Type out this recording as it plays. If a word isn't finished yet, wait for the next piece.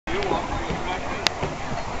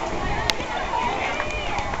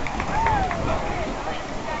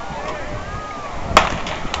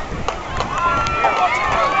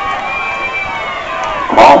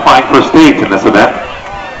Qualifying for state in this event,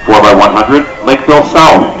 4x100, Lakeville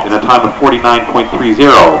South in a time of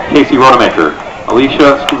 49.30. Casey Rodemaker,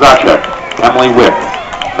 Alicia Skuzacek, Emily Wick,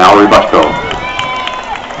 Mallory Bushko.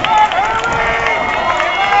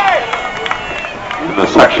 In the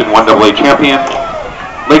Section 1AA champion,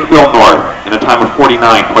 Lakeville North in a time of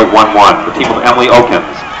 49.11. The team of Emily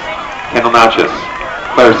Okins, Kendall Natchez,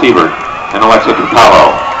 Claire Siebert, and Alexa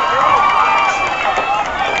Capallo.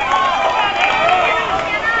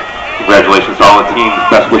 Congratulations to all the teams.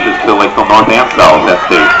 Best wishes to Lakeville North and South at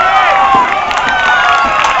state.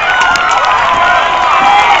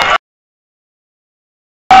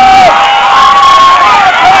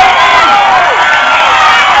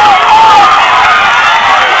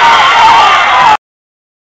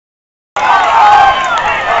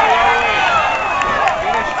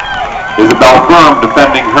 Isabelle Ferm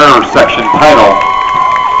defending her section title.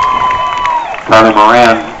 Carly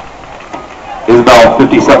Moran. Isabelle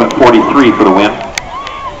 57.43 for the win.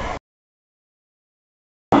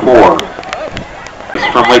 4.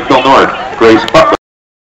 From Lakeville North, Grace Butler.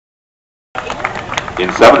 In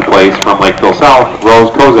 7th place from Lakeville South,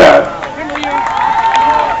 Rose Cozad.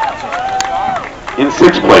 In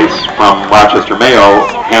 6th place from Rochester Mayo,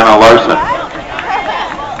 Hannah Larson.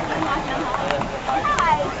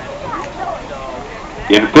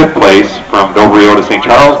 In 5th place from Dover-Eyota St.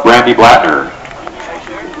 Charles, Brandi Blattner.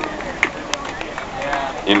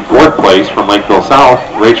 In 4th place from Lakeville South,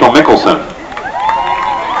 Rachel Mickelson.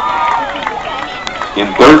 In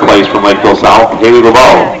 3rd place from Lakeville South, Haley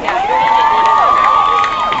Lubow.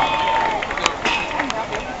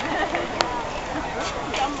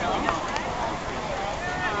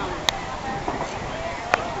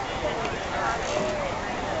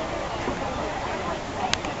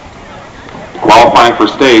 Qualifying for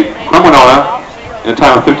state from Winona in a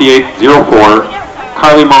time of 58.04,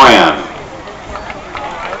 Carly Moran.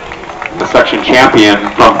 The section champion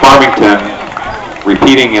from Farmington,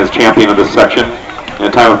 repeating as champion of this section in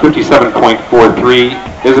a time of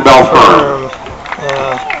 57.43, Isabelle Ferm.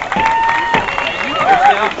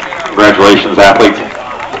 Congratulations, athletes.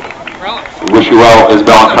 We wish you well,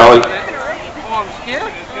 Isabelle and Carly.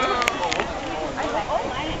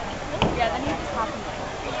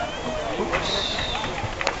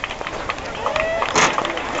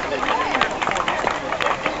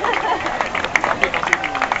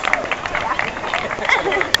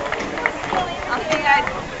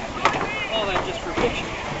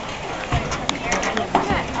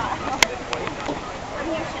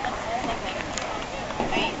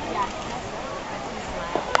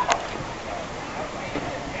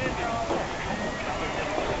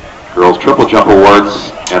 Girls triple jump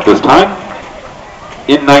awards at this time.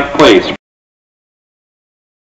 In 9th place.